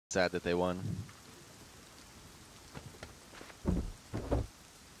Sad that they won.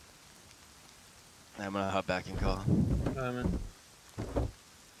 I'm gonna hop back and call. Man.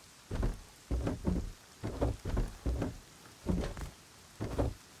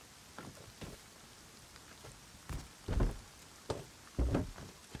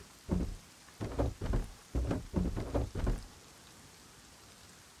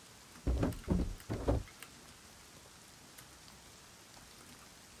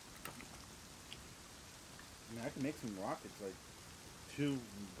 I can make some rockets, like 2 and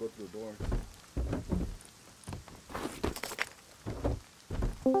go through the door.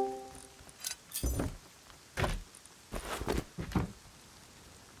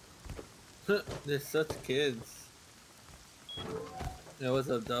 They're such kids. Yeah, what's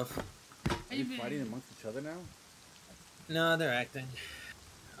up, Duff? Are you fighting amongst each other now? No, they're acting.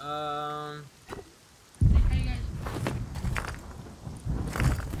 How you guys?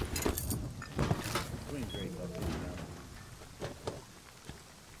 Doing great, Duff.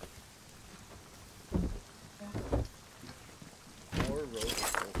 More roads of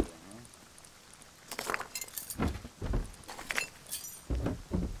sulfur, huh?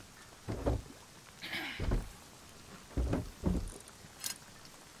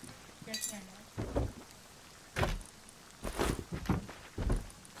 Yes, I know.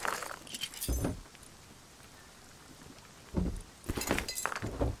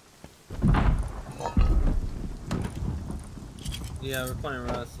 Yeah, we're playing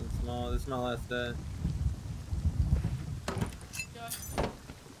Rust and small. This is my last day.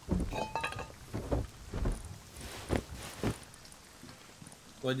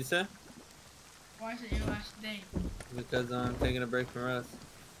 What'd you say? Why is it your last day? Because I'm taking a break from Rust.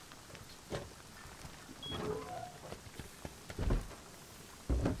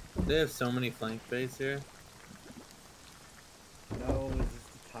 They have so many flank baits here. No, it's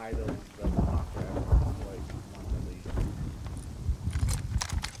just the title of the locker. Like, not really.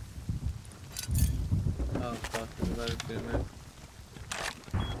 Oh fuck, there's about to shoot me.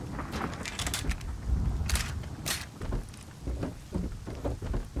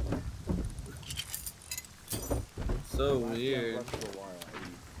 So weird.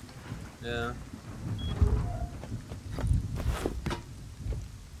 Yeah.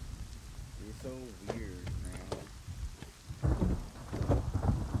 You're so weird, man.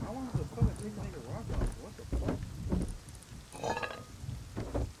 How long does it fucking take to make a rock off? What the fuck?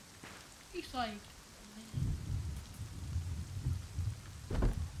 He's like,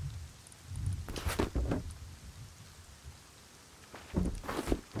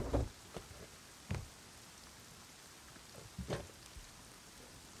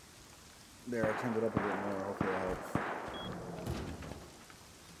 There, I turned it up a bit more. Hopefully that helps.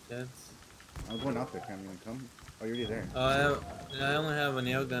 Jets. I'm going out there. Can you come? Oh, you're already there. I only have a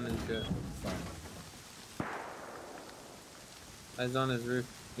nail gun and shit. Fine. I was on his roof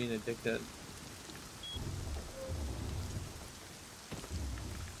being a dickhead.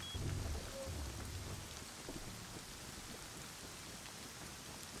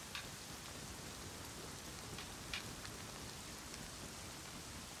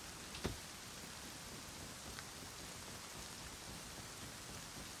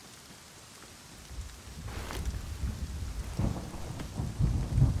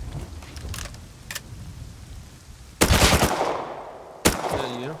 Is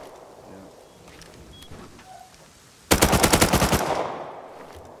that you?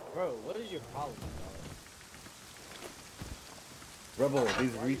 Bro, what is your problem, Rebel,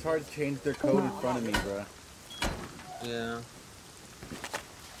 these retards changed their code in front of me, bruh. Yeah.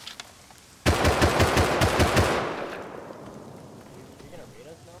 You're gonna raid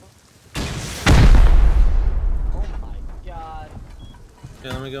us now? Oh my god.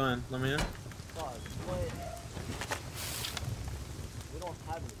 Yeah, let me go in. Let me in. Dog, what? We don't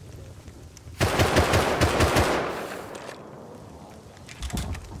have anything there.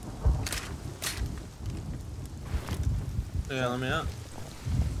 Yeah, let me out.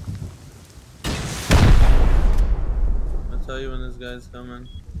 I'll tell you when this guy's coming.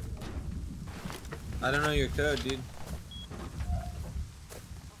 I don't know your code, dude.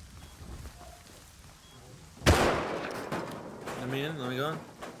 Let me in. Let me go in.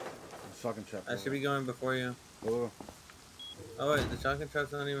 Shotgun trap. I should be going before you. Go, Oh wait, the shotgun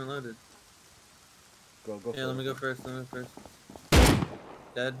trap's not even loaded. go. Yeah, let me go first. Let me go first.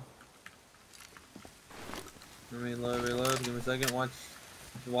 Dead. Let me reload. Give me a second.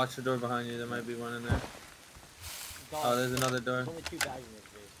 Watch the door behind you. There might be one in there. Dog, Oh, there's another door. There's only 2 bags in this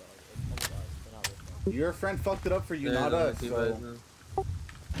base, dog. It's only us. They're not with us. Your friend fucked it up for you, There's not only us. two So. guys now.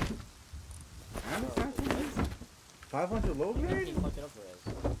 And 500 low grade? Fuck it up for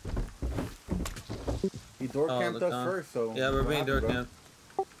us. He door Oh, camped the us con. first, so. Yeah, we're what being door happened,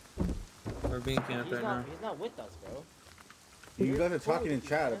 bro? camped. We're being camped He's right not. now. He's not with us, bro. You guys are Cool talking in with you,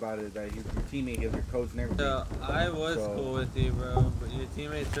 chat man. about it, that your teammate has your codes and everything. So I was So- cool with you, bro, but your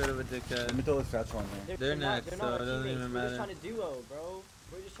teammate's sort of a Let me dickhead. throw this satchel on there. They're next, They're so not it our doesn't teammates. even We're just matter. trying to duo, bro.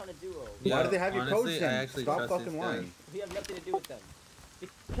 We're just trying to duo. Yeah, Why do they have your honestly, codes I then? actually Stop trust fucking these lying. guys. We have nothing to do with them.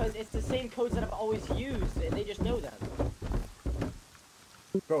 Because it's the same codes that I've always used, and they just know them.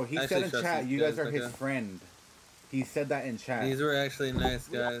 Bro, he I said actually in trust chat, these you guys guys, are like his a- friend. He said that in chat. These were actually nice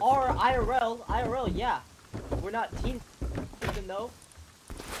We guys. are IRL, yeah. We're not team with them though.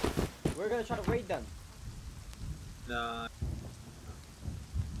 We're gonna try to raid them. Nah,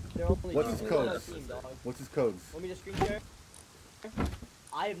 They're only What's two. his We're not codes? a team, dog. What's his codes? Want me to screen share?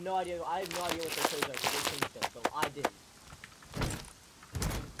 I have no idea. I have no idea what their codes are because they changed them, so I didn't.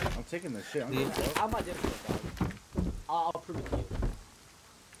 I'm taking this shit. I'm Yeah. gonna fuck. I'm not different, dog. I'll prove it to you.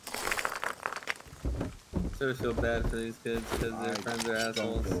 sort of feel bad for these kids because their friends are Don't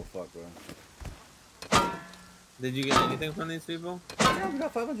assholes. give a fuck, bro. Did you get anything from these people? Yeah, we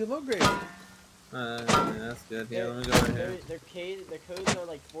got 500 low grade. Yeah, that's good. Here, let me go over here. Their codes are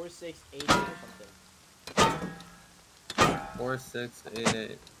like 4688 or something.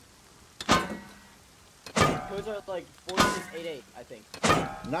 4688. Codes are like 4688, I think.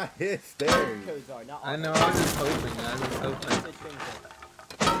 Not his. There. Codes are not. I ours. know, I was just hoping, I was just They hoping. changed them.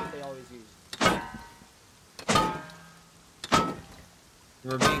 That's what they always use.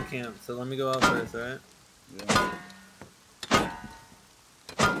 We're being camped, so let me go out first, alright? Yeah.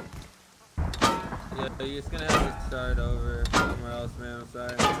 Yeah, you're just gonna have to start over somewhere else, man, I'm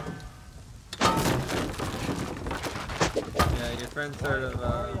sorry. Yeah, your friend's sort of, Why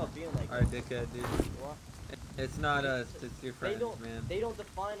are y'all being like our this? dickhead, dude. Why- It's not us, it's your friends, man. They don't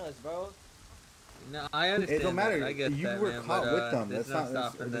define us, bro. No, I understand It don't matter. that, I get You that, were man, caught but, with them. there's That's no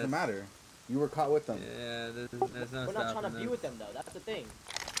not. stopping It this. doesn't matter. You were caught with them. Yeah, there's no We're not stopping trying to be this. with them though. That's the thing.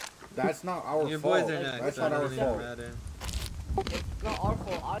 That's not our Your fault. boys are next, That's so not it our doesn't even fault. matter. It's not our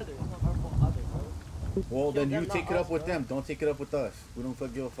fault either. It's not our fault either, bro. Well, then them, you not take it up us, with bro. them. Don't take it up with us. We don't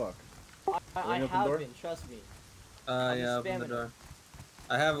give a fuck. I Open the have door? been. Trust me. Yeah, just open the spamming door.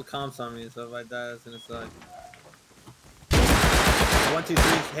 I have a comps on me, so if I die, it's gonna suck. 1, 2,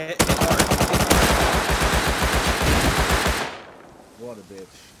 3, hit hard. What a bitch.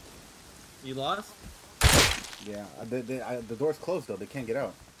 You lost? Yeah. The door's closed though. They can't get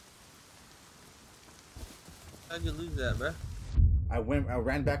out. How'd you lose that, bruh? I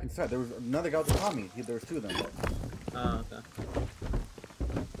ran back inside. There was another guy that caught me. There was two of them. Oh, okay.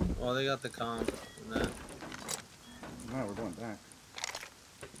 Well, they got the comp and that. No, we're going back.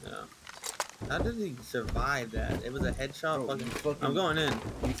 Yeah. How did he survive that? It was a headshot. Bro, you fucking- I'm going in.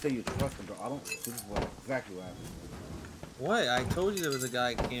 You say you trust him, bro. I don't. This is exactly what happened. What? I told you there was a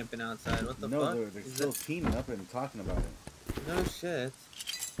guy camping outside. What the No, fuck? they're Is still teaming up and talking about it. that... No shit.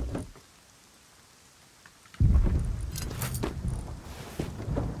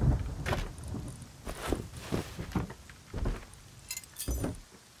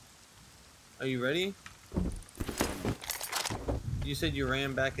 Are you ready? You said you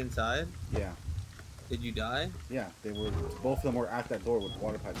ran back inside? Yeah. Did you die? Yeah. They were. Both of them were at that door with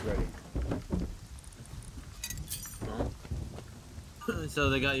water pipes ready. Oh. So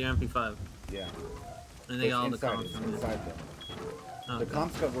they got your MP5. Yeah. And they got all the inside. comps. It's inside them. Okay. The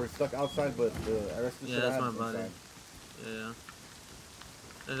comps got were stuck outside, but the rest of the Yeah, shit I that's had my was buddy. inside.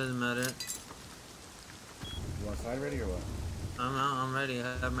 Yeah. It doesn't matter. You want side ready or what? I'm out. I'm ready.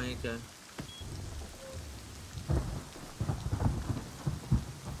 I have my AK.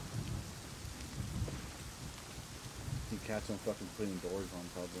 You catch them fucking putting doors on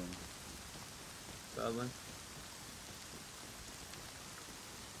probably. Probably.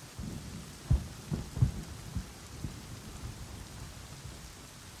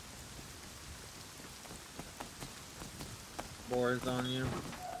 Boards on you.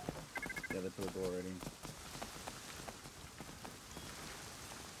 Yeah, they put a door ready.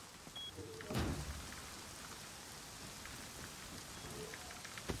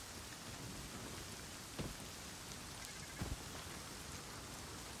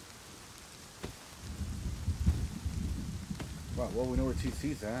 Wow, well, we know where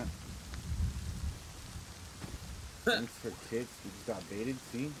TC's at. Thanks for kicks. We just got baited,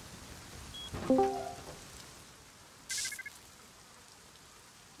 see?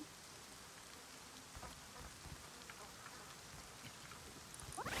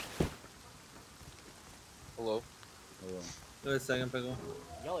 Hello. Oh, well. Wait a second, Pickle.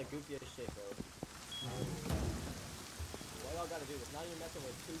 Y'all are goofy as shit, bro. Why y'all gotta do this? Now you're messing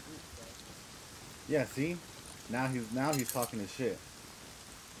with two groups, bro. Yeah, see? Now he's talking his shit.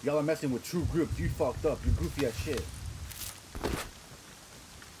 Y'all are messing with true groups. You fucked up. You goofy as shit.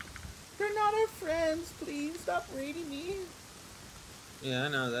 They're not our friends. Please stop raiding me. Yeah, I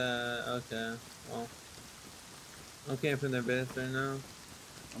know that. Okay. Well, I'm camping their base right now.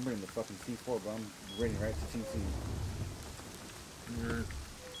 I'm bringing the fucking C4, but I'm raiding right to Team C. Alright.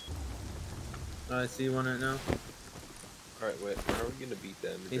 Oh, I see one right now. Alright, wait, when are we gonna beat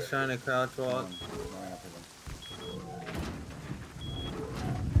them? He's trying to crouch walk. Right after them.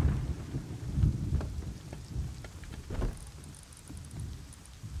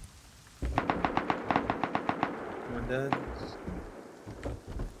 One dead.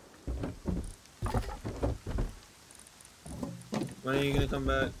 When are you gonna come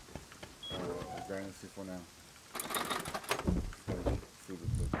back? I'm grabbing the C4 now. Gotta eat food real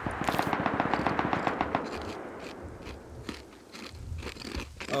quick.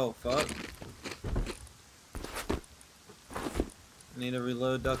 Oh, fuck. I need to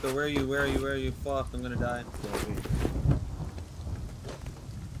reload, Ducko. Where are you? Where are you? Where are you? Fuck, I'm gonna die. Gotta eat.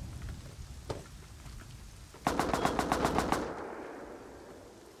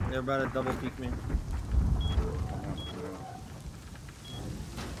 They're about to double peek me.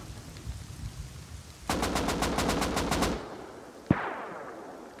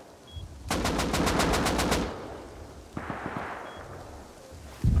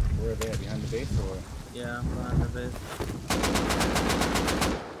 Where are they at? Behind the base or what? Yeah, behind the base.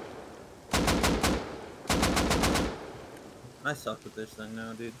 I suck with this thing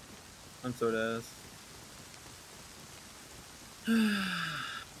now, dude. I'm sort of ass.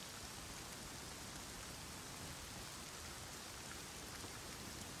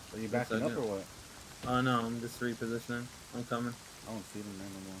 Are you backing up or what? Oh no, I'm just repositioning. I'm coming. I don't see them there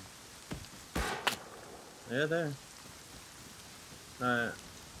no more. Yeah, there. Alright.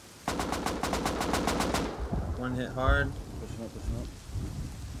 One hit hard. Pushing up, pushing up.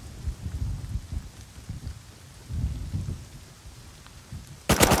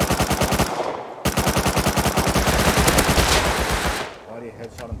 Body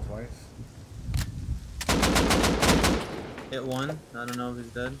headshot him twice. Hit one. I don't know if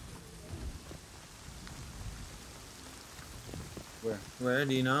he's dead. Where? Where?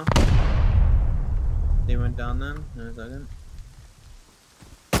 Do you know? They went down then? In a second.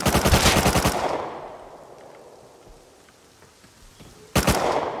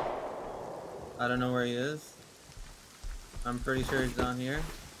 I don't know where he is. I'm pretty sure he's down here.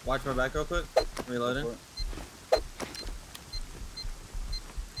 Watch my back real quick. Reloading. Go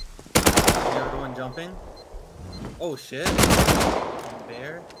I hear everyone jumping. Oh shit.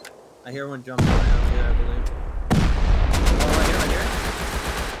 Bear. I hear one jumping right out here, I believe. Oh, right here.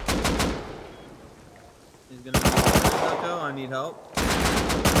 He's gonna be Ducko. I need help.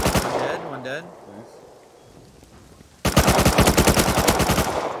 One dead, one dead. Nice.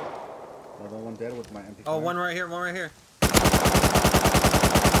 Another one dead with my MP5. Oh, one right here, one right here.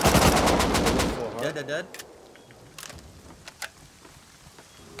 Dead, dead, dead.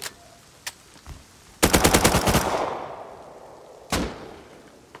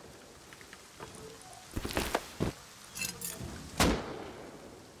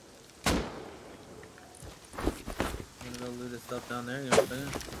 I'm gonna go loot this stuff down there. You know what I'm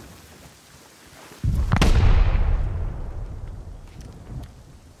saying?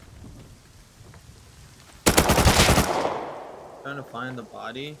 Trying to find the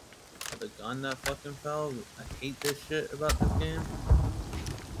body of the gun that fucking fell. I hate this shit about this game.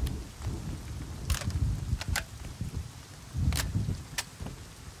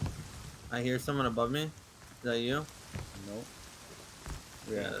 I hear someone above me. Is that you? Nope.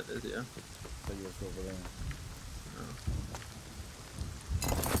 Yeah, Yeah, that is you. so you were over there.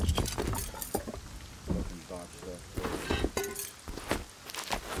 Fucking dodge stuff.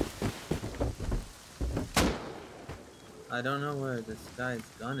 I don't know where this guy's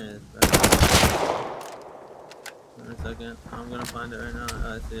gun is, bro. Wait a second. I'm gonna find it right now.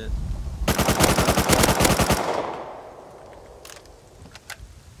 Oh, I see it.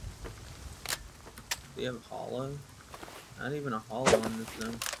 Do you have a hollow? Not even a hollow on this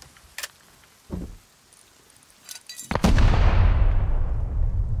thing.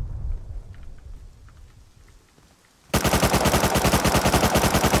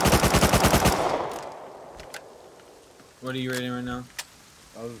 What are you rating right now?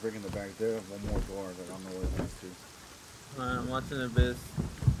 I was bringing the back there. One more door that I don't know where it leads to. Alright, I'm watching the Abyss.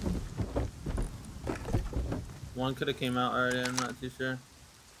 One could have came out already, I'm not too sure.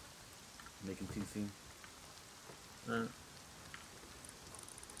 Making TC. Alright.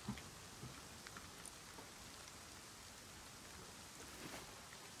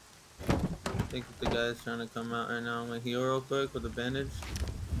 I think the guy's trying to come out right now. I'm gonna heal real quick with a bandage.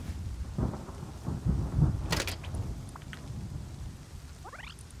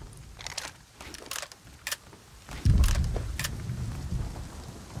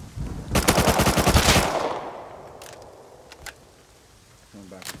 Coming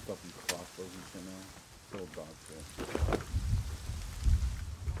back with fucking crossbows and shit now. So dog shit.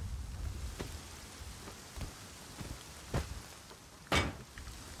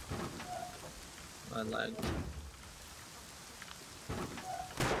 I lag.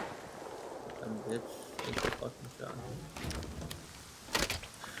 Dumb bitch. Take the fucking shot.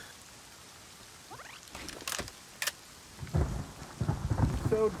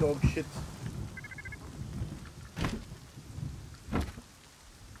 So dog shit.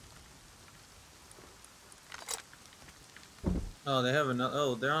 Oh, they have another.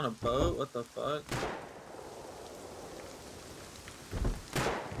 Oh, they're on a boat? What the fuck?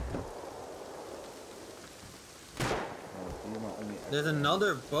 There's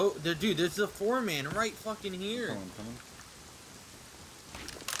another boat. There, dude, there's a 4-man right fucking here. Coming.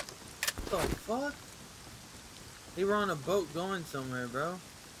 What the fuck? They were on a boat going somewhere, bro.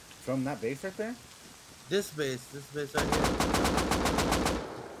 From that base right there? This base right here.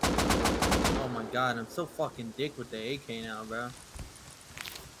 Oh my god, I'm so fucking dick with the AK now, bro.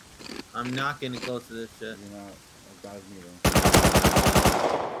 I'm not getting close to this shit. You're not. That was me though.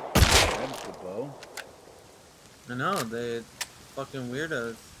 That's the bow. I know, they fucking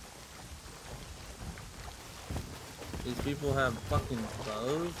weirdos. These people have fucking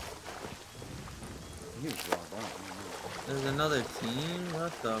bows. You need to drop out. There's another team?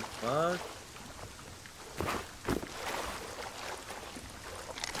 What the fuck?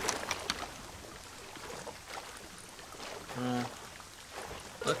 Oh.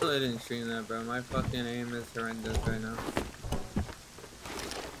 Luckily I didn't stream that, bro. My fucking aim is horrendous right now.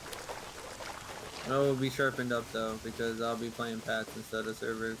 It will be sharpened up though, because I'll be playing pats instead of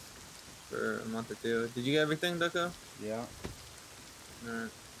servers for a month or two. Did you get everything, Ducko? Yeah.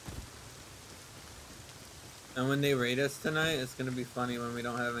 Alright. And when they raid us tonight, it's gonna be funny when we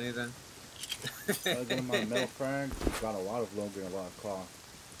don't have anything. I got my metal frags. Got a lot of longer and a lot of cloth.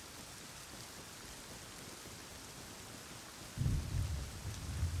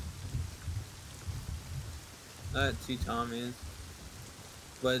 I had 2 Tommies.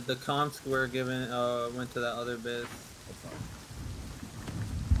 But the comps were given, went to that other biz. That's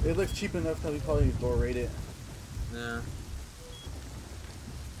fine. It looks cheap enough that we probably lower rate it. Yeah.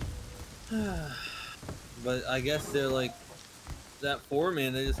 But I guess they're like, that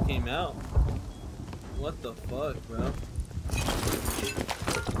 4-man that just came out. What the fuck, bro?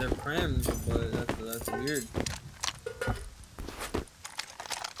 They're primed, but that's weird.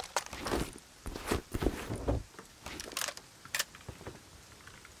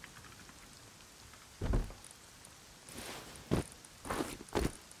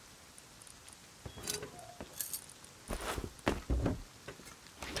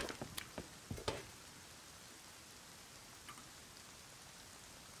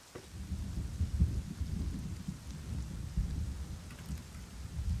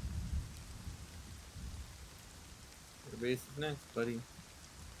 Base is next, buddy.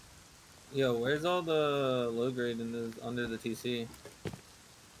 Yo, where's all the low grade in this under the TC?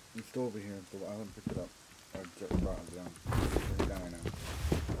 It's still over here, but I haven't picked it up. I just brought it down. It's down right now.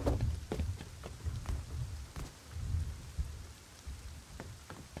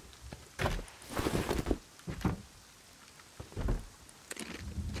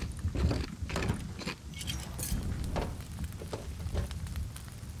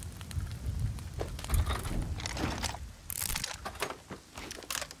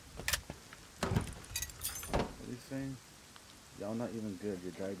 Y'all not even good.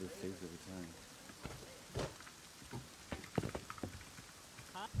 Your guy just saves every time.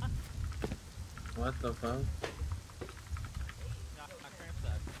 What the fuck?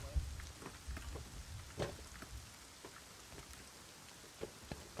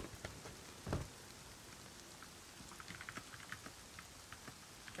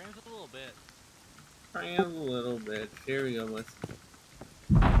 Cramps a little bit. Cramps a little bit. Here we go. Let's.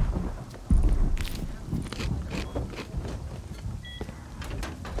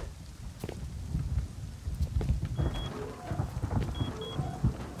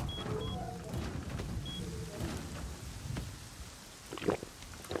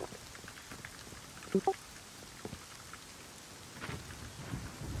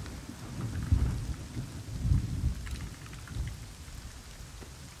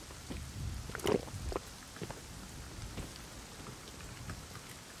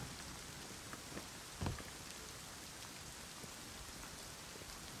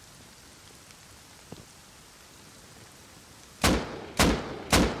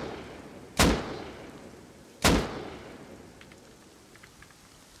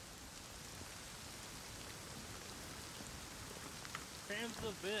 Cram's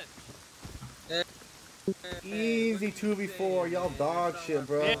the bitch. Easy 2v4. Y'all dog shit,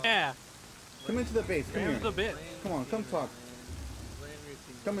 bro. Yeah. Come into the base. Come Here's here. the bit. Come on, come talk.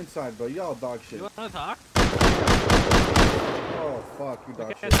 Come inside, bro. Y'all dog shit. You want to talk? Oh, fuck. You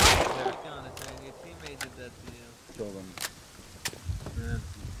dog Okay, shit. talk. Your teammate did that to you. Kill them. Yeah.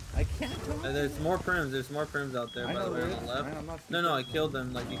 I can't talk. There's more prims. There's more prims out there, I by know the way, there on is. the left. I'm not No, I killed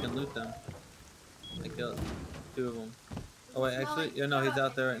them. Like, you can loot them. I killed 2 of them. Oh, wait, actually, no, he's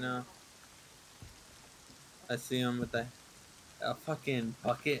out there right now. I see him with a fucking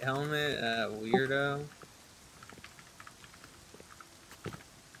bucket helmet, weirdo.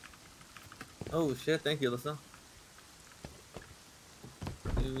 Oh, shit, thank you, Alyssa.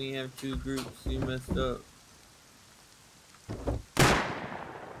 We have 2 groups. You messed up.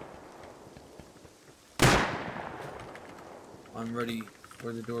 I'm ready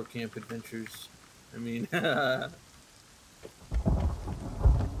for the door camp adventures. I mean, oh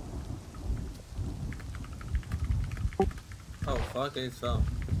fuck, I just fell.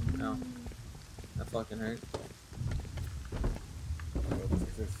 No. That fucking hurt. Bro,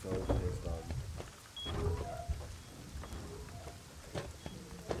 this is so pissed off.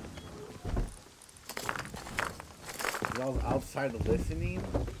 Y'all outside listening?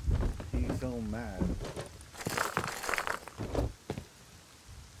 He's so mad.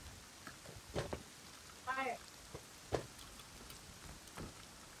 Try it.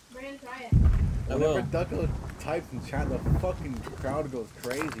 Brandon, try it. I Whenever will. Ducko types in chat, the fucking crowd goes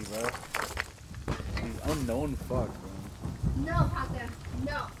crazy, bro. These unknown fucks, bro. No, Papa.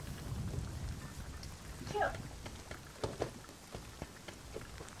 No. Chill.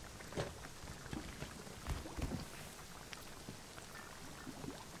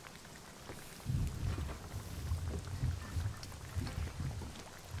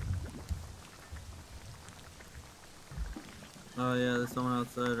 Oh yeah, there's someone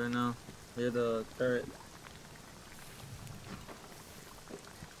outside right now. Near the turret.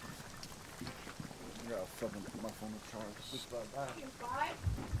 I gotta fucking put my phone to charge. Just about that. You're fine.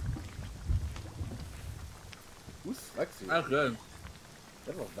 Who's Lexi? That's good.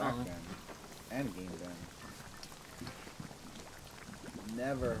 That was back Uh-huh. then. And game then.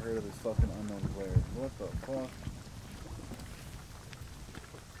 Never heard of this fucking unknown player. What the fuck?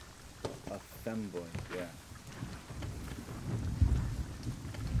 A femboy, yeah.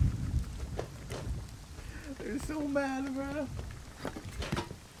 They're so mad, bro.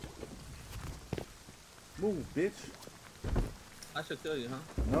 Move, bitch. I should kill you, huh?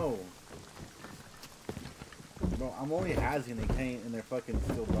 No. Bro, I'm only hazing they can't and they're fucking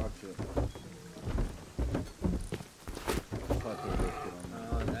still dog shit. Fucking biscuit on that.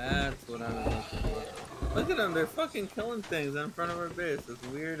 Oh, that's what I was looking for. Look at them, they're fucking killing things in front of our base. It's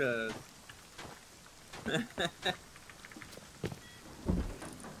weird as.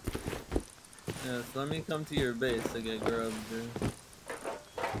 Yes, let me come to your base to get grubs, dude.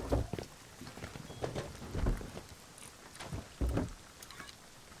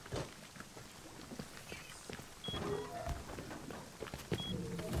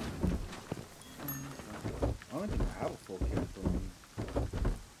 I don't even have a full kit for me.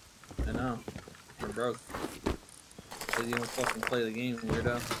 I know. We're broke. Cause you don't fucking play the game,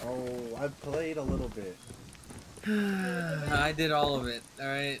 weirdo. Oh, I've played a little bit. I did all of it,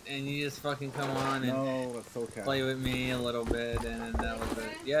 alright? And you just fucking come on and No, that's so cat. play with me a little bit, and that was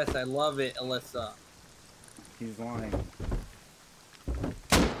it. Yes, I love it, Alyssa. He's lying.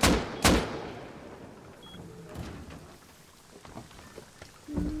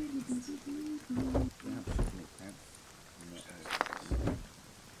 Damn, shit, make sense.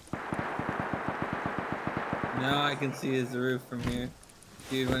 Now I can see his roof from here.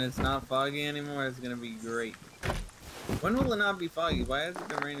 Dude, when it's not foggy anymore, it's gonna be great. When will it not be foggy? Why has it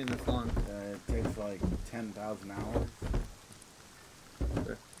been raining this long? It takes like 10,000 hours.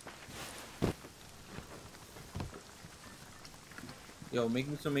 Yo, make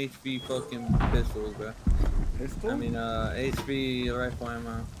me some HP fucking pistols, bro. Pistol? I mean, HP rifle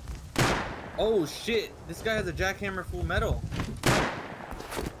ammo. Oh shit! This guy has a jackhammer full metal.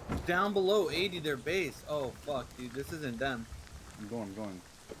 Down below 80 their base. Oh fuck, dude, this isn't them. I'm going.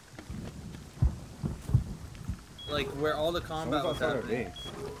 Like where all the combat Someone's was outside our happening. base.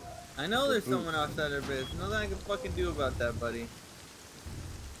 I know there's Boots. someone outside their base. Nothing I can fucking do about that, buddy.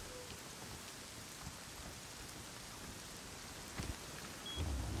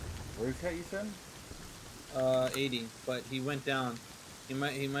 Where's that you said? 80, but he went down. He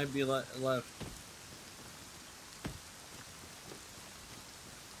might be left.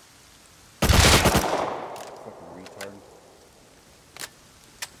 Fucking retard.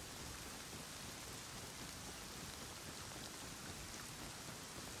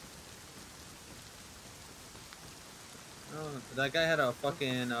 That guy had a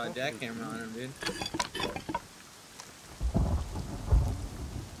fucking jackhammer on him, dude.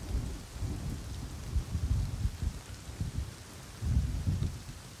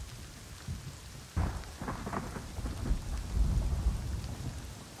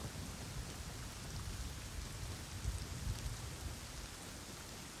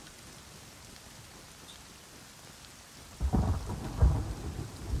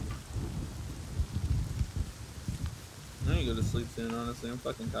 I need to go to sleep soon, honestly. I'm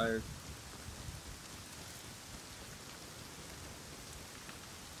fucking tired.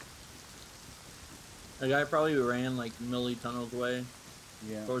 The guy probably ran like Millie Tunnels way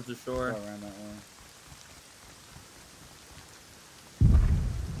Yeah. towards the shore. I ran that way.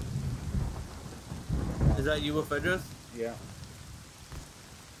 Is that you with Fedras? Yeah.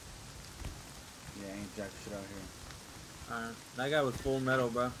 Yeah, ain't jack shit out here. That guy was full metal,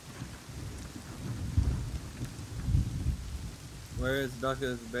 bro. Where is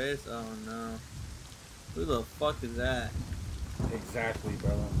Ducka's base? Oh no. Who the fuck is that? Exactly,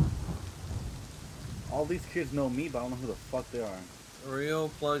 brother. All these kids know me, but I don't know who the fuck they are. Real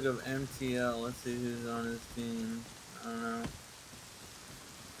plug of MTL. Let's see who's on his team. I don't know.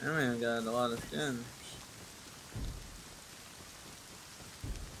 That man got a lot of skins.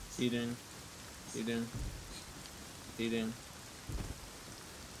 Eating. Eating. Eating.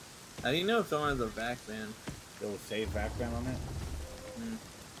 How do you know if someone has a vac ban? It will say background on it. Hmm.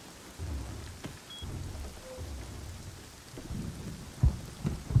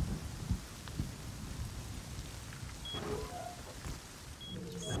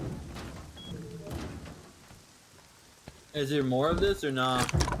 Is there more of this or nah?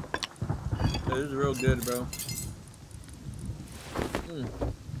 This is real good, bro. Mm.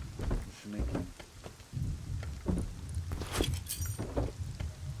 Should make it.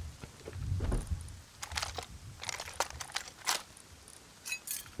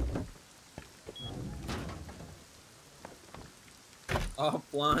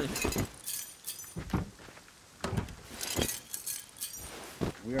 Offline.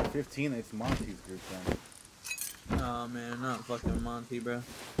 We are 15. It's Monty's group then. Oh man, not fucking Monty, bro.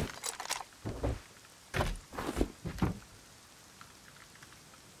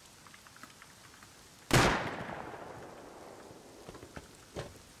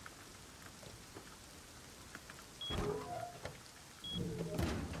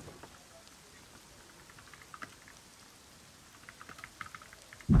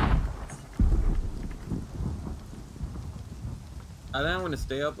 I think I'm gonna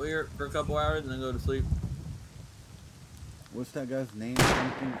stay up here for a couple hours and then go to sleep. What's that guy's name?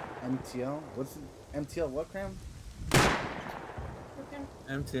 Something MTL? What's it? MTL what, Cram? Okay.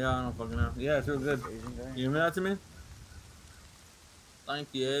 MTL, I don't fucking know. Yeah, it's real good. Asian guy? You give me that to me? Thank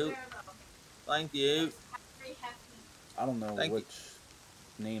you. There, Thank you. very hefty. I don't know Thank you. which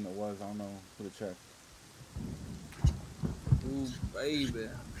name it was. I don't know who to check. Ooh, baby.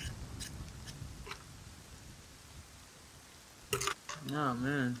 Oh,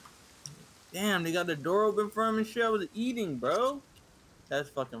 man. Damn, they got the door open for him and shit. I was eating, bro. That's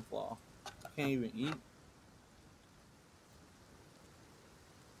fucking flaw. I can't even eat.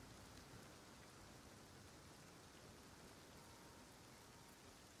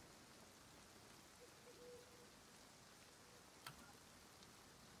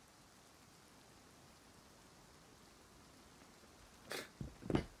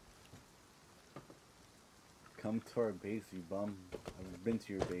 Come to our base, you bum. I've been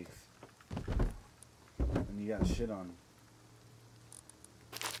to your base. And you got shit on.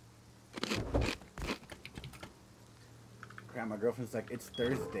 Crap, my girlfriend's like, it's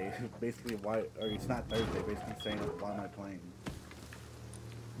Thursday. Basically, why, or it's not Thursday, basically saying, why am I playing?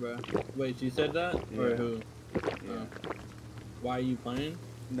 Bro. Wait, she said that? Or Yeah. who? Yeah. Why are you playing?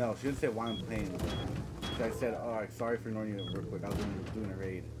 No, she didn't say why I'm playing. So I said, oh, sorry for ignoring you real quick. I was doing a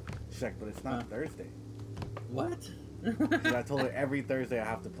raid. She's like, but it's not Thursday. What? So I told her every Thursday I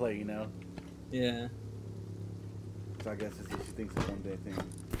have to play, you know? Yeah. So I guess she thinks it's a one day thing.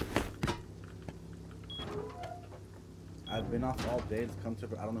 I've been off all day. Just come to,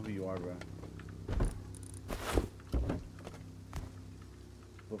 but I don't know who you are, bro.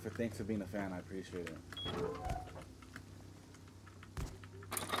 But for thanks for being a fan, I appreciate it.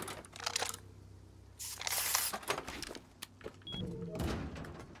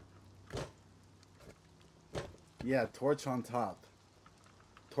 Yeah, Torch on top.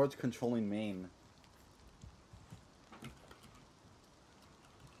 Torch controlling main.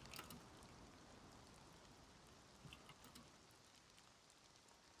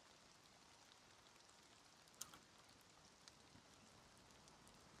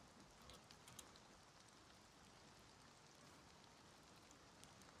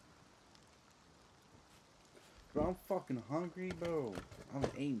 Bro, I'm fucking hungry, bro. I'm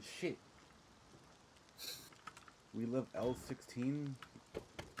eating shit. We live L16.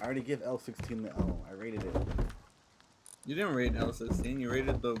 I already give L16 the L. I rated it. You didn't rate L16. You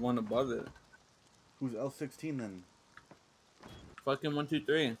rated the one above it. Who's L16 then? Fucking 1, 2,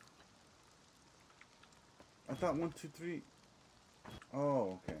 3. I thought 1, 2, 3.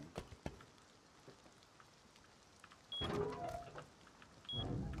 Oh, okay.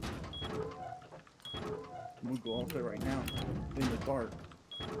 I'm gonna go out there right now in the dark.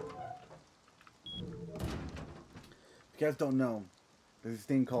 If you guys don't know, there's this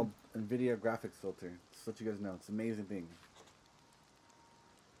thing called NVIDIA graphics filter. Just to let you guys know, it's an amazing thing.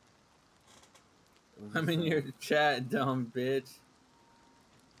 I'm in your chat, dumb bitch.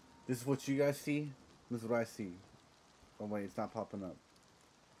 This is what you guys see. This is what I see. Oh wait, it's not popping up.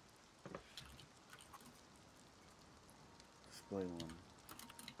 Display one.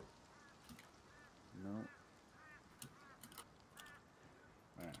 No.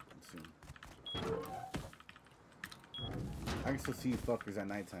 Alright, let's see. I can still see you fuckers at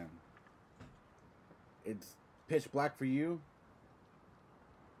nighttime. It's pitch black for you.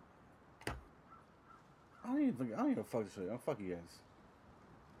 I don't even fuck this shit. I'll fuck you guys.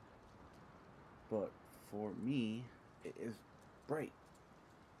 But for me, it is bright.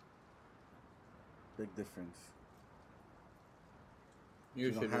 Big difference.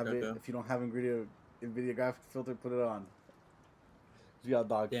 You should have it. If you don't have NVIDIA graphics filter, put it on. You got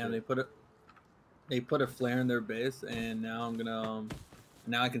dog Damn, shit. they put a flare in their base, and now I'm gonna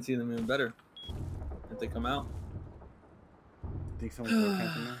now I can see them even better if they come out. Think someone's door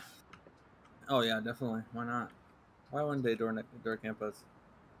camping us? Oh yeah, definitely. Why not? Why wouldn't they door camp us?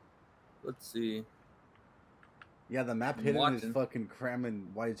 Let's see. Yeah, the map I'm hidden watching. is fucking cramming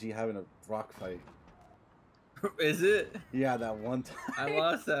YG having a rock fight. Is it? Yeah, that one time. I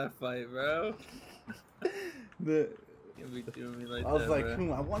lost that fight, bro. the, Can't be doing me like I was that, like,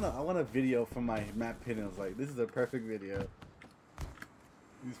 bro. I want a video from my map hidden. I was like, this is a perfect video.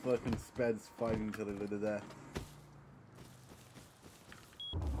 These fucking speds fighting each other to the death.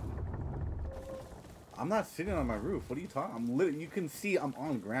 I'm not sitting on my roof. What are you talking? I'm literally. You can see I'm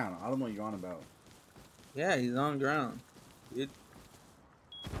on ground. I don't know what you're on about. Yeah, he's on ground.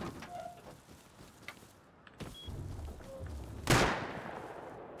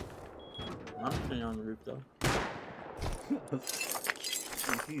 I'm sitting on the roof though. He's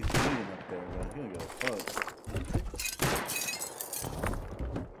bleeding up there, man. He don't give a fuck.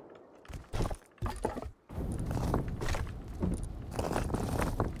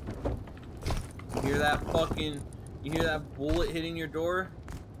 You hear that fucking? You hear that bullet hitting your door?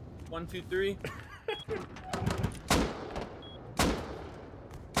 1, 2, 3.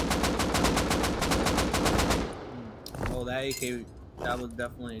 Oh, that AK. That was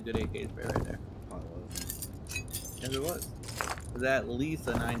definitely a good AK spray right there. Oh, it was. Yes, it was. It was at least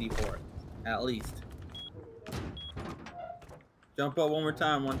a 94. At least. Jump up one more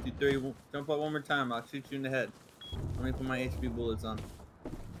time. 1, 2, 3. Jump up one more time. I'll shoot you in the head. Let me put my HP bullets on.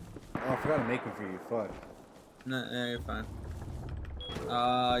 Oh, I forgot to make them for you. Fuck. No, you're fine.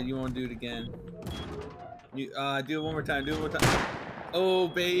 You won't do it again. You do it one more time. Do it one more time. Oh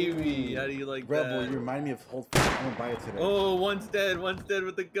baby, how do you like Rebel, that? you remind me of Hold Fast. I'm gonna buy it today. Oh, one's dead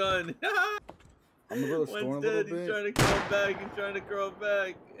with the gun. I'm gonna go to the store in a One's little dead. He's bit. trying to crawl back. He's trying to crawl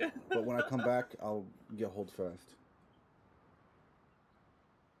back. But when I come back, I'll get Hold Fast.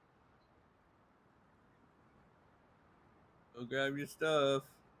 Go grab your stuff,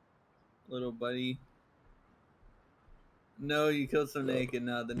 little buddy. No, you killed some naked.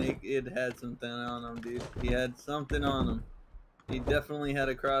 Now the naked had something on him, dude. He had something on him. He definitely had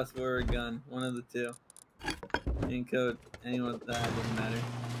a crossbow or a gun. One of the two. Didn't kill anyone with that. Doesn't matter.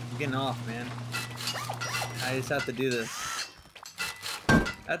 I'm getting off, man. I just have to do this. I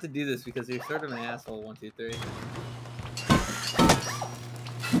have to do this because you're sort of an asshole. 1, 2, 3.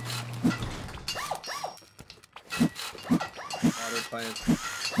 Autopilot.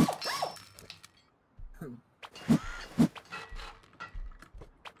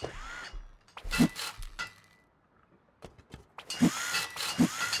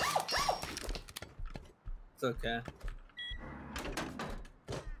 It's okay.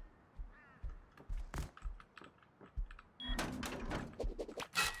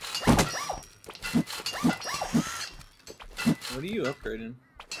 What are you upgrading?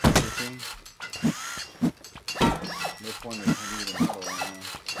 Everything. No point in having the model right now.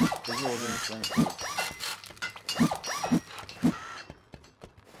 There's no strength.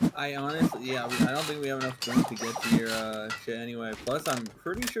 I honestly, yeah, I don't think we have enough guns to get to your shit anyway. Plus, I'm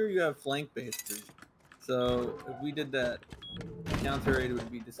pretty sure you have flank bases. So, if we did that, counter rate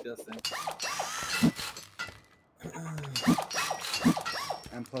would be disgusting.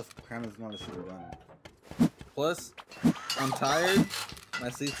 And plus, Cram is not a shooter gun. Plus, I'm tired. My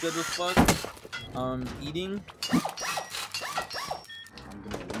sleep's good as fuck. Eating. I'm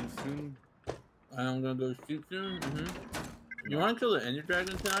gonna leave soon. And I'm gonna go shoot soon. You want to kill the Ender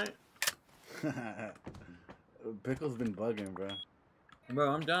Dragon tonight? Pickle's been bugging, bro. Bro,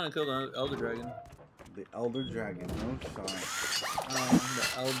 I'm down to kill the Elder Dragon. The Elder Dragon, no shot.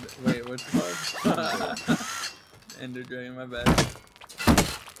 Wait, what's it called? Ender Dragon, my bad.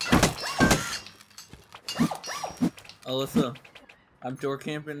 Alyssa, I'm door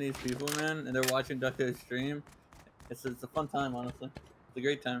camping these people, man, and they're watching Ducko's stream. It's a fun time, honestly. It's a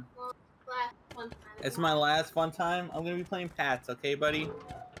great time. Last one time. It's my last fun time. I'm gonna be playing Pats, okay, buddy?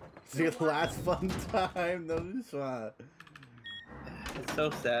 It's your last fun time, no shot. It's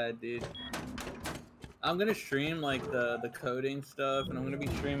so sad, dude. I'm gonna stream like the coding stuff, and I'm gonna be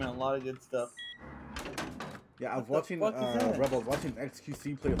streaming a lot of good stuff. Yeah, I was What the watching fuck is that? Rebel, watching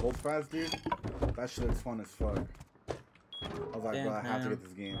XQC play Holdfast, dude. That shit looks fun as fuck. I was like, Damn, bro, I have to man. get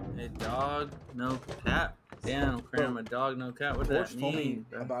this game. A dog, no cat. Damn, Cram, a dog, no cat. What does Torch that told me mean?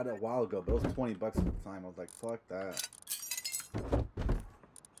 bro? about it a while ago, but it was $20 at the time. I was like, fuck that.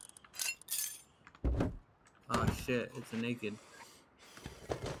 Oh shit, it's a naked.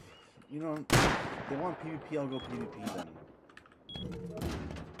 You know, they want PvP, I'll go PvP then.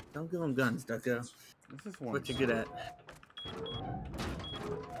 Don't give them guns, Ducko. This is one. What you good at?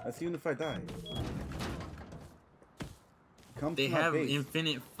 Let's see if I die. Come They to my have base.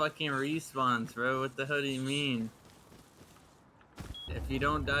 infinite fucking respawns, bro. What the hell do you mean? If you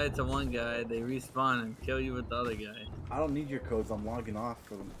don't die to one guy, they respawn and kill you with the other guy. I don't need your codes. I'm logging off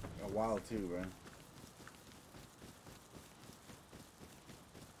for a while too, bro.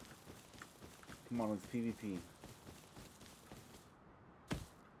 Come on, it's PvP.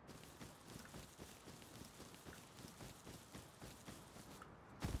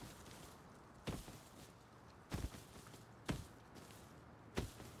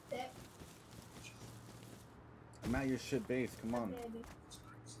 That I'm at your shit base. Come on. baby.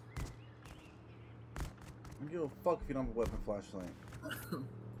 I don't give a fuck if you don't have a weapon flashlight.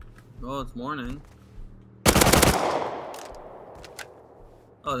 Well, it's morning.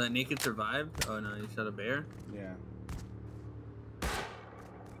 Oh, that naked survived? Oh no, you shot a bear? Yeah.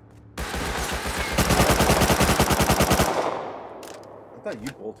 I thought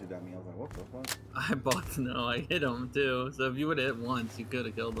you bolted at me. I was like, what the fuck? I boxed no, I hit him too. So if you would have hit once, you could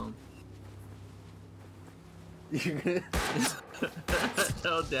have killed him. You're gonna...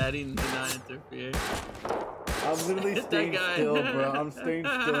 Tell daddy to not interfere. I'm literally Hit that staying guy. still, bro. I'm staying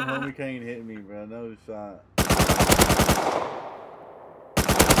still. Homie can't even hit me, bro. No shot.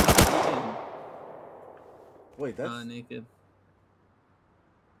 Wait, that's... Naked.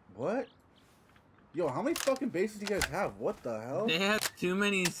 What? Yo, how many fucking bases do you guys have? What the hell? They have too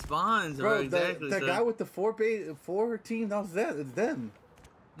many spawns, Bro, exactly. the so- guy with the four team, that was that. It's them.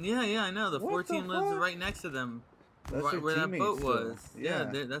 Yeah, I know. The What the 14 lives fuck? right next to them. That's Right their where that teammates boat still. was. Yeah,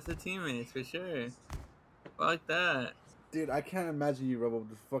 that's the teammates for sure. Fuck that. Dude, I can't imagine you, Rebel,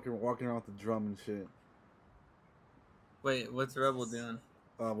 just fucking walking around with the drum and shit. Wait, what's Rebel doing?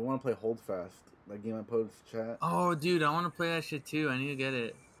 We want to play Hold Fast. That game I posted to chat. Oh, dude, I want to play that shit too. I need to get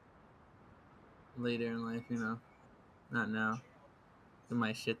it later in life, you know. Not now. Get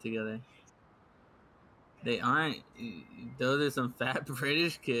my shit together. They aren't. Those are some fat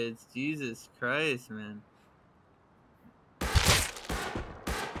British kids. Jesus Christ, man. Who's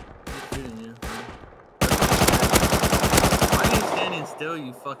shooting you? Why are you standing still,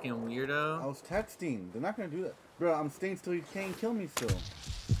 you fucking I weirdo? was texting. They're not going to do that. Bro, I'm staying still. You can't kill me still.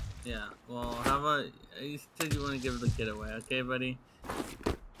 Yeah, well, how about. You said you want to give the kid away, okay, buddy?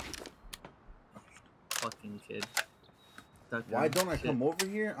 Fucking kid. Duck Why down. don't I Shit. come over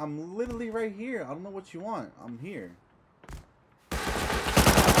here? I'm literally right here. I don't know what you want. I'm here.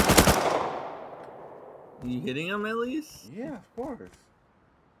 You hitting him at least? Yeah, of course.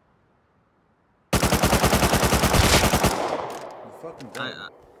 You fucking I,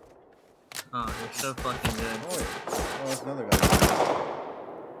 dog. oh, you're so fucking good. Oh, wait. Oh, that's another guy.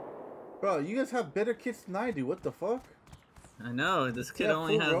 Bro, you guys have better kits than I do. What the fuck? I know, this kid Yeah,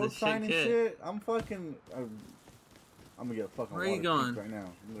 only full has road the sign shit and kit. shit. I'm fucking. I'm gonna get a fucking. Where are you water going? right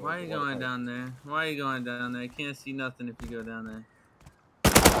now. Why are you going down there? Why are you going down there? I can't see nothing if you go down there.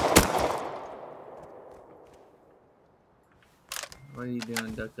 What are you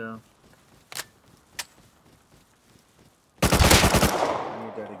doing, Ducko? I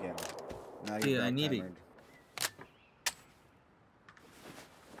need that again. Now you're Yeah, I need it. back-timered.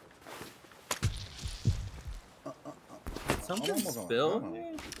 Something almost on spilled?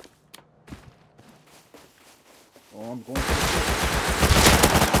 ammo. Oh, I'm going for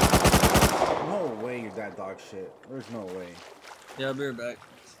the No way you're that dog shit. There's no way. Yeah, I'll be right back.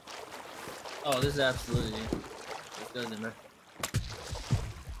 Oh, this is absolutely. This goes in there.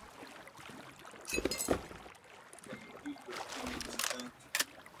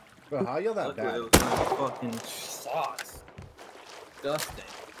 Bro, how you that Look bad? at those fucking sauce. Disgusting.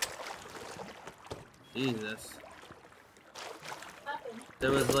 Jesus.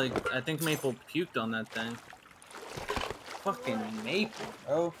 There was like, I think Maple puked on that thing. Fucking Maple,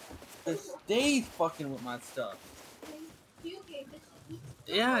 bro. It stays fucking with my stuff.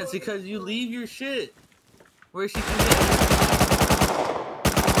 Yeah, it's because you leave your shit where she can get.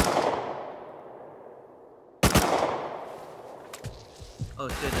 Oh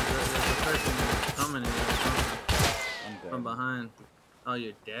shit, there's a person coming in I'm dead. from behind. Oh,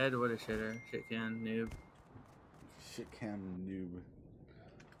 you're dead? What a shitter. Shit can, noob. Shit cam noob.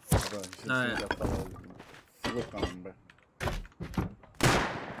 Bro, you should Alright. see that fellow flip on him, bro.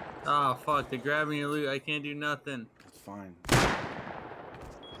 Oh fuck, they're grabbing your loot. I can't do nothing. It's fine.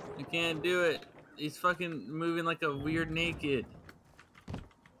 I can't do it. He's fucking moving like a weird naked.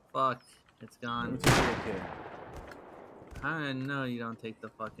 Fuck, it's Let me gone. take a look here. I know you don't take the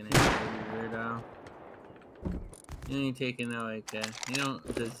fucking AK, you weirdo. You ain't taking no AK. You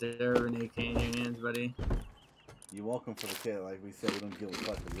don't deserve an AK in your hands, buddy. You're welcome for the kit. Like we said, we don't give a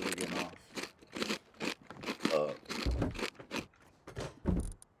fuck if we're getting off.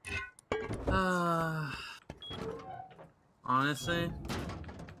 Honestly,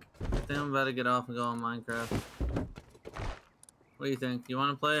 I think I'm about to get off and go on Minecraft. What do you think? You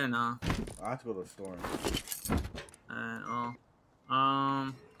want to play or no? I have to go to the store. Alright, well,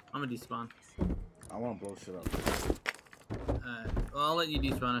 I'm gonna despawn. I want to blow shit up. Alright, well, I'll let you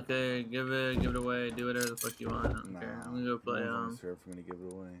despawn, okay? Give it away, do whatever the fuck you want. I don't care. I'm gonna go play, no one's on the server for me to give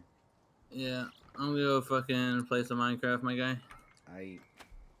it away. yeah, I'm gonna go fucking play some Minecraft, my guy.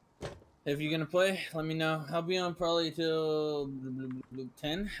 If you're gonna play, let me know. I'll be on probably till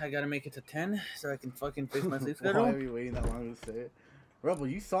 10. I gotta make it to 10 so I can fucking fix my sleep Why schedule. are you waiting that long to say it? Rebel,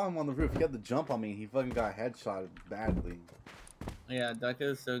 you saw him on the roof. He had to jump on me. He fucking got headshotted badly. Yeah, Ducko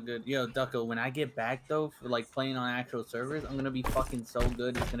is so good. Yo, Ducko, when I get back though, for like playing on actual servers, I'm gonna be fucking so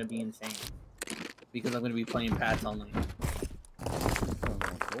good. It's gonna be insane. Because I'm gonna be playing Pats only.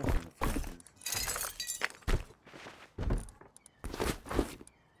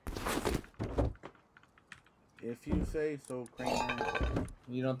 If you say so, Kramer.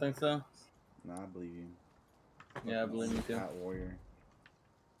 You don't think so? Nah, I believe you. Yeah, I believe me too. Cat warrior.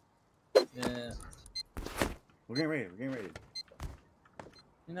 Yeah. We're getting raided. We're getting raided.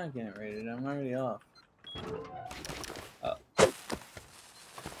 You're not getting raided. I'm already off. Oh.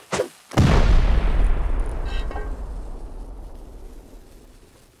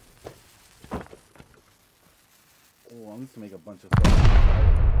 Oh, I'm just gonna make a bunch of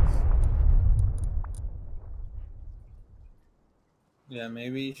fireworks. Yeah,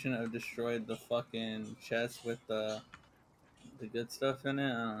 maybe you shouldn't have destroyed the fucking chest with the good stuff in it.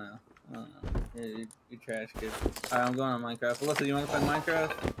 I don't know. Yeah, you trash kid. Alright, I'm going on Minecraft. Alyssa, you want to play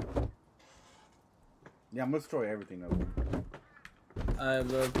Minecraft? Yeah, I'm gonna destroy everything over. Alright,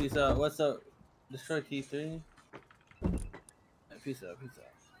 bro. Peace out. What's up? Destroy T3? Peace out. Peace out.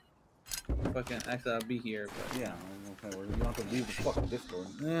 Fucking, actually, I'll be here, but... Yeah, I'm okay. You don't have to leave the fucking Discord.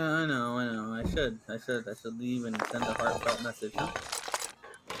 Yeah, I know. I should leave and send a heartfelt message, huh?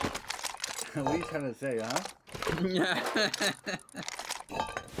 What are you trying to say, huh? Yeah.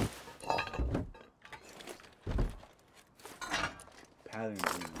 Pattern.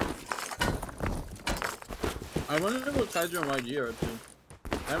 I wonder what Kaiser and YG are up to.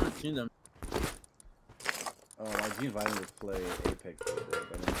 I haven't seen them. Oh, I invited me to play Apex before,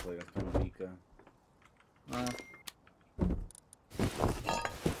 but I didn't play Mika.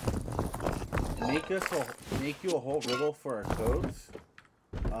 Make you a whole riddle for our codes.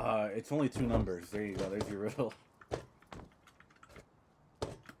 It's only 2 numbers. There you go. There's your riddle.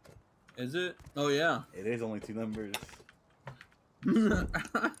 Is it? Oh yeah. It is only 2 numbers.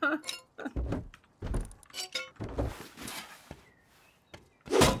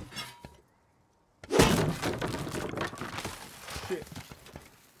 Shit.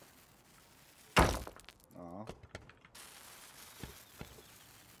 Aw.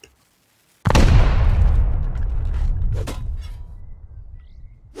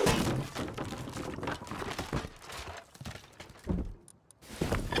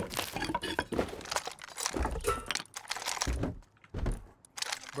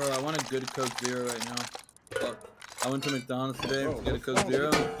 Bro, I want a good Coke Zero right now. Fuck. I went to McDonald's today Bro, to get a what's Coke wrong with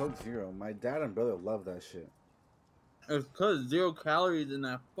Zero. Coke Zero. My dad and brother love that shit. It's cause 0 calories in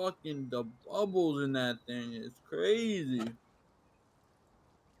that fucking the bubbles in that thing. It's crazy.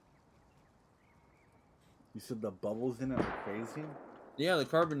 You said the bubbles in it are crazy? Yeah, the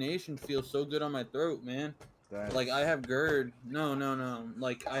carbonation feels so good on my throat, man. That's... Like I have GERD. No.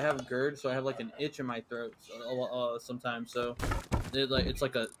 Like I have GERD, so I have like an itch in my throat sometimes. So it's like it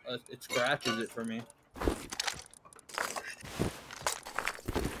scratches it for me.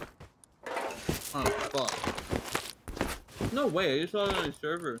 Oh fuck! No way! I just saw it on the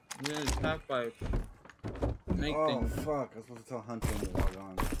server. I'm getting attacked by snake Oh things. fuck! I was supposed to tell Hunter to log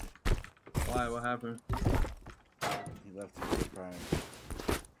on. Why? What happened? He left to be surprised.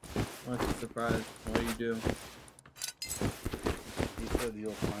 What's the surprise? What do you do? He said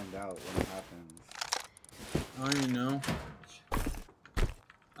you'll find out when it happens. I don't even know.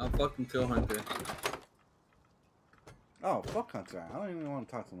 I'll fucking kill Hunter. Oh fuck Hunter! I don't even want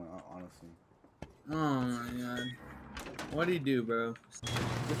to talk to him honestly. Oh my god. What do you do, bro?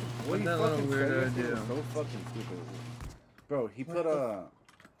 What that little weirdo do? So fucking stupid. Bro, he put a...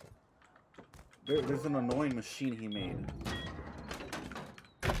 There's an annoying machine he made.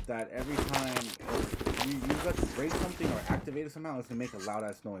 That every time you got to break something or activate it somehow, it's gonna make a loud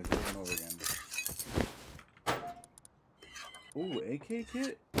ass noise over and over again. Ooh, AK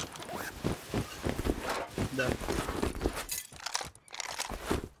kit?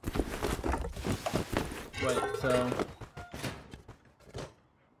 Wait, so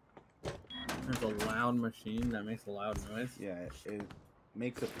there's a loud machine that makes a loud noise? Yeah, it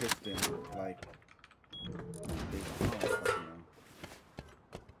makes a piston like...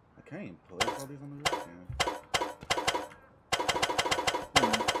 I can't even place all these on the roof,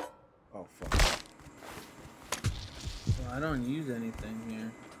 yeah. Oh fuck. Well, I don't use anything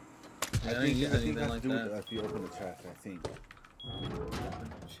here. I I don't think use it has anything to like do with that. if you open the chest, I think.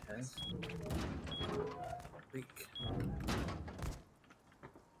 Chest? Freak.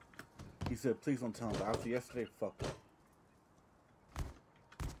 He said, please don't tell him, but after yesterday, fuck.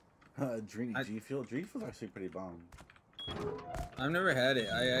 Drink G Fuel. G Fuel's actually pretty bomb. I've never had it.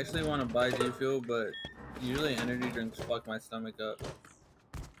 I actually want to buy G Fuel, but usually energy drinks fuck my stomach up.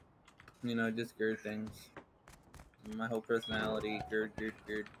 You know, just GERD things. My whole personality, GERD.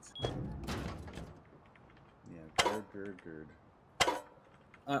 Yeah, GERD.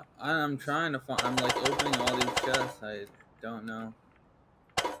 I'm trying to find. I'm like opening all these chests. I don't know.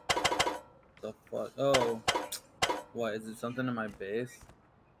 The fuck? Oh, what is it? Something in my base?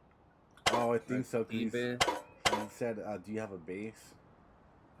 Oh, I think so. He He said, do you have a base?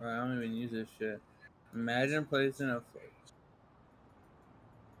 Or I don't even use this shit. Imagine placing a.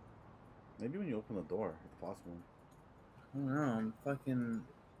 Maybe when you open the door, it's possible. I don't know. I'm fucking.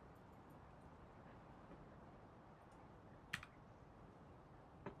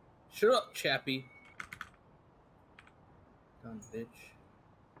 Shut up, Chappie. Dumb bitch.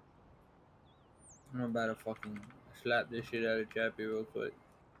 I'm about to fucking slap this shit out of Chappie real quick.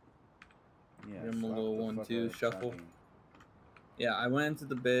 Yeah. Give him a slap little the 1-2 fuck out of shuffle. Chappie. Yeah, I went into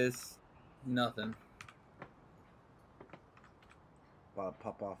the biz. Nothing. About to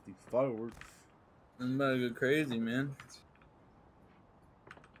pop off these fireworks. I'm about to go crazy, man.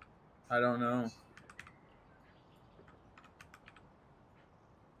 I don't know.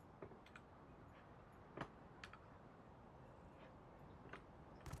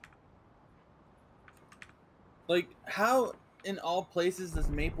 Like, how in all places does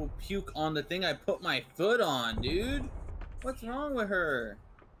Maple puke on the thing I put my foot on, dude? What's wrong with her?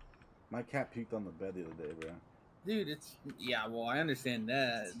 My cat puked on the bed the other day, bro. Dude, it's... Yeah, well, I understand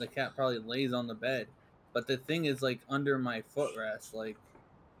that. The cat probably lays on the bed. But the thing is, like, under my footrest. Like,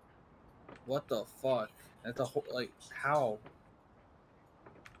 what the fuck? That's a whole... Like, how?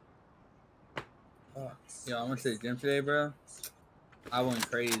 Fuck. Yo, I went to the gym today, bro. I went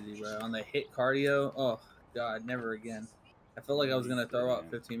crazy, bro. On the hit cardio. Oh, God, never again. I felt like I was going to throw up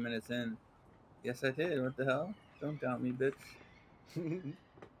 15 minutes in. Yes, I did. What the hell? Don't doubt me, bitch.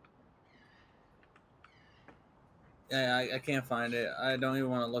 Yeah, I can't find it. I don't even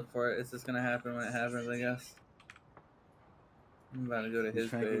want to look for it. It's just gonna happen when it happens, I guess. I'm about to go to He's his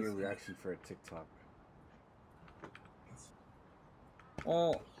trying to get page. your reaction for a TikTok.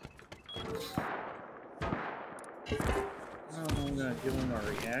 Well, I don't know. I'm gonna give him a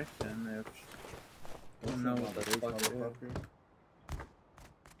reaction if I don't know what the fuck it is.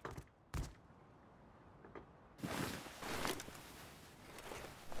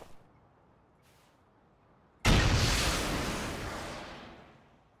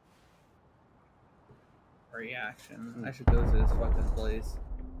 Reaction. I should go to this fucking place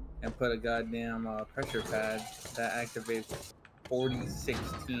and put a goddamn pressure pad that activates 46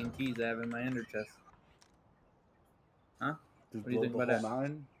 TNTs I have in my ender chest. Just What do you blow think the about whole that?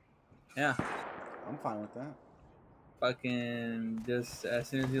 mountain? Yeah. I'm fine with that. Fucking just as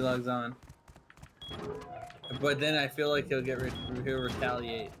soon as he logs on. But then I feel like he'll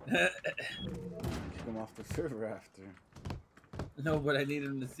retaliate. Kick him off the server after. No, but I need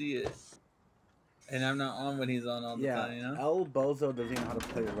him to see it. And I'm not on when he's on all the Yeah, time, you know? El Bozo doesn't even know how to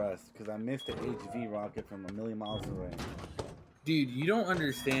play Rust because I missed the HV rocket from a million miles away. Dude, you don't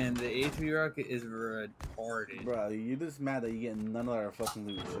understand. The HV rocket is retarded. Bro, you just mad that you get none of our fucking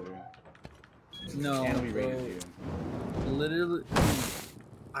loot, shitter. No, And we bro. raided you. Literally,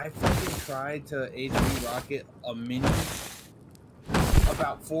 I fucking tried to HV rocket a mini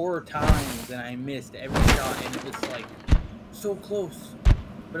about 4 times and I missed every shot and it was like so close.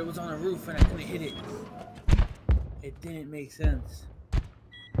 But it was on a roof and I couldn't hit it. It didn't make sense.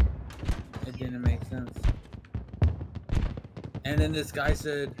 It didn't make sense. And then this guy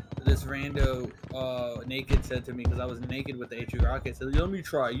said, this rando naked said to me, because I was naked with the HV rocket, said, let me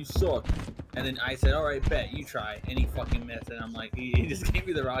try, you suck. And then I said, alright, bet, you try. And he fucking missed. And I'm like, he just gave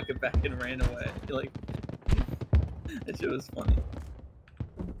me the rocket back and ran away. Like, that shit was funny.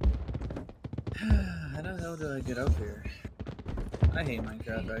 How the hell did I get up here? I hate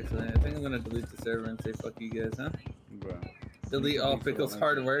Minecraft, actually. I think I'm gonna delete the server and say, fuck you guys, huh? Bro. Delete all Pickle's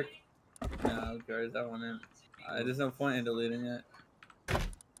hard work. No, who cares? I want it. There's no point in deleting it.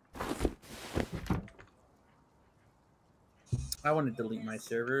 I want to delete my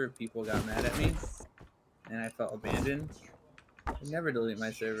server if people got mad at me and I felt abandoned. I'd never delete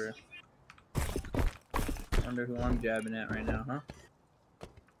my server. Wonder who I'm jabbing at right now, huh?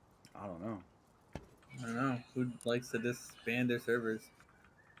 I don't know. I don't know. Who likes to disband their servers?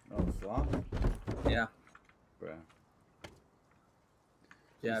 Oh, Sloth? Yeah. Bro.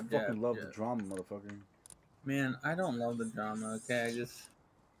 Jab, Just fucking jab, love jab. the drama, motherfucker. Man, I don't love the drama, okay? I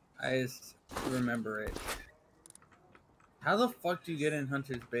just remember it. How the fuck do you get in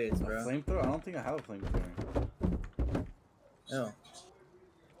Hunter's base, A bro? flamethrower? I don't think I have a flamethrower. Oh.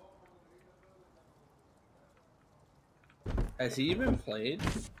 Has he even played?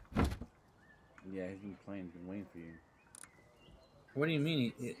 Yeah, he's been playing, been waiting for you. What do you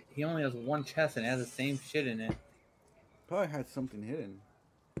mean? He only has one chest and it has the same shit in it. Probably had something hidden.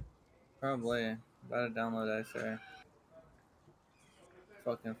 Probably. About to download X-Ray.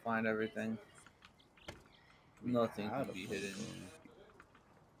 Fucking find everything. Nothing Had can a be hidden.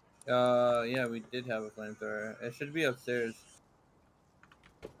 flamethrower. Yeah, we did have a flamethrower. It should be upstairs.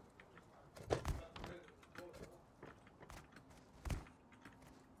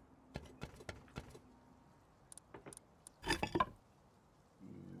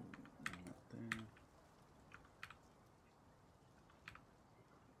 Not there.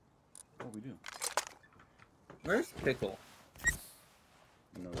 Oh, we do. Where's Pickle?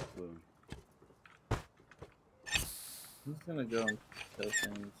 No clue. I'm just gonna go and kill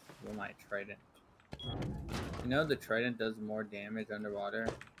things with my trident. You know the trident does more damage underwater?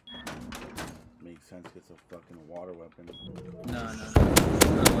 Makes sense, it's a fucking water weapon. No.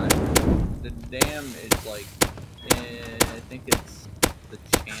 The dam is like, I think it's the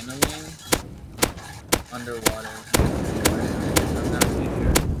channeling underwater. I'm not too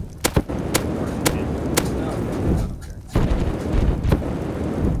sure.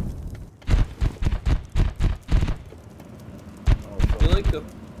 I feel like the...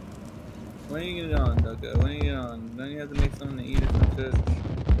 When are you getting on, Doka? When are you getting on? Don't you have to make something to eat or some shit?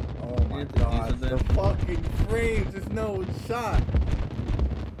 Oh my god, the fucking frames, there's no shot.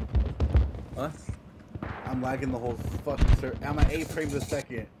 What? I'm lagging the whole fucking server. I'm at 8 frames a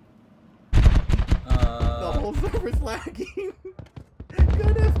second. The whole server's lagging.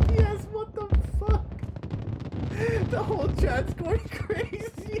 Good FPS, what the fuck? The whole chat's going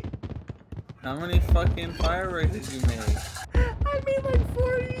crazy. How many fucking fireworks did you make? I made like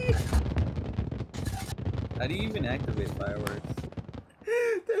 40. How do you even activate fireworks?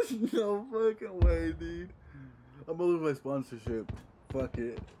 There's no fucking way, dude. I'm gonna lose my sponsorship. Fuck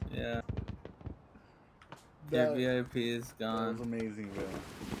it. Yeah. That- Your VIP is That gone. was amazing, bro.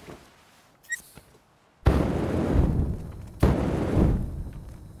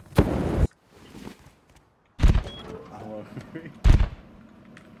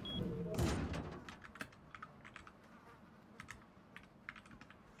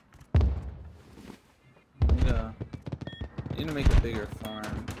 Yeah. You need to make a bigger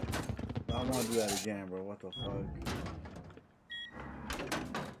farm. I want to do that again, bro. What the fuck?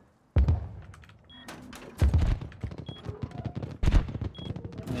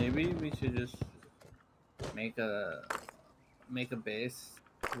 Maybe we should just make a base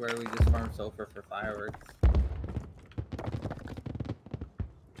where we just farm sulfur for fireworks.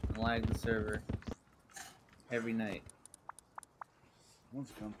 And lag the server every night.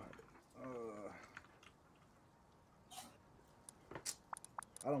 What's gunpowder?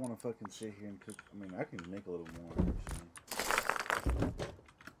 I don't want to fucking sit here and cook. I mean, I can make a little more,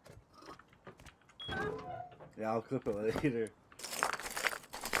 actually. Yeah, I'll cook it later.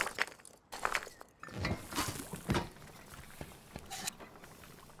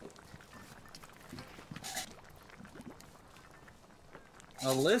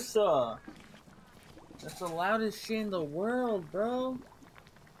 Alyssa! That's the loudest shit in the world, bro.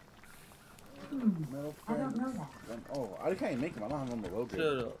 Metal friends. Oh, I can't even make them. I don't have them on the low grade.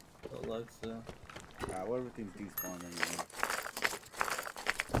 Shut up, Alexa. Well, everything's despawned anyway.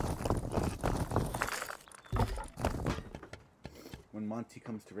 When Monty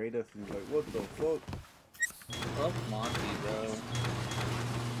comes to raid us, and he's like, what the fuck? Fuck Monty, bro.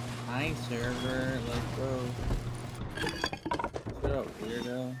 Hi, server. Like, bro. Shut up,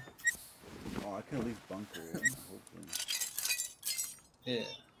 weirdo. Oh, I can at least bunker it, hopefully. Yeah.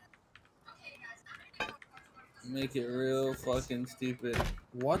 Make it real fucking stupid.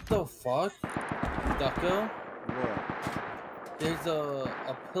 What the fuck? Ducko? What? There's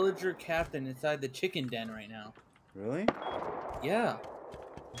a pillager captain inside the chicken den right now. Really? Yeah.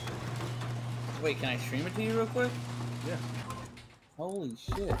 Wait, can I stream it to you real quick? Yeah. Holy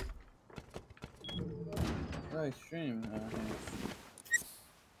shit. What do I stream?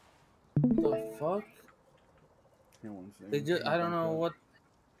 What the fuck? Here, one second. They just, I don't know what.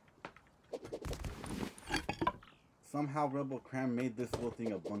 Somehow Rebel Cram made this little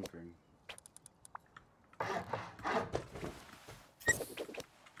thing of bunkering. It's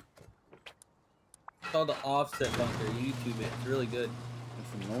called the Offset Bunker. YouTube it. It's really good.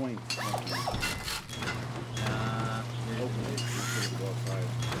 It's annoying. Nah. Hopefully, it's gonna go outside.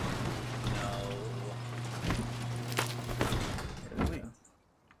 No. Really?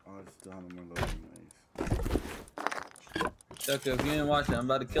 Oh, I still have more load anyways. Ducko, if you didn't watch it, I'm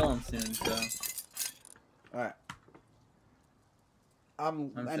about to kill him soon, so. Alright.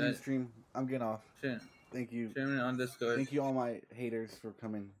 I'm ending set. stream. I'm getting off. Shit. Thank you. Streaming it on Discord. Thank you all my haters for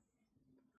coming.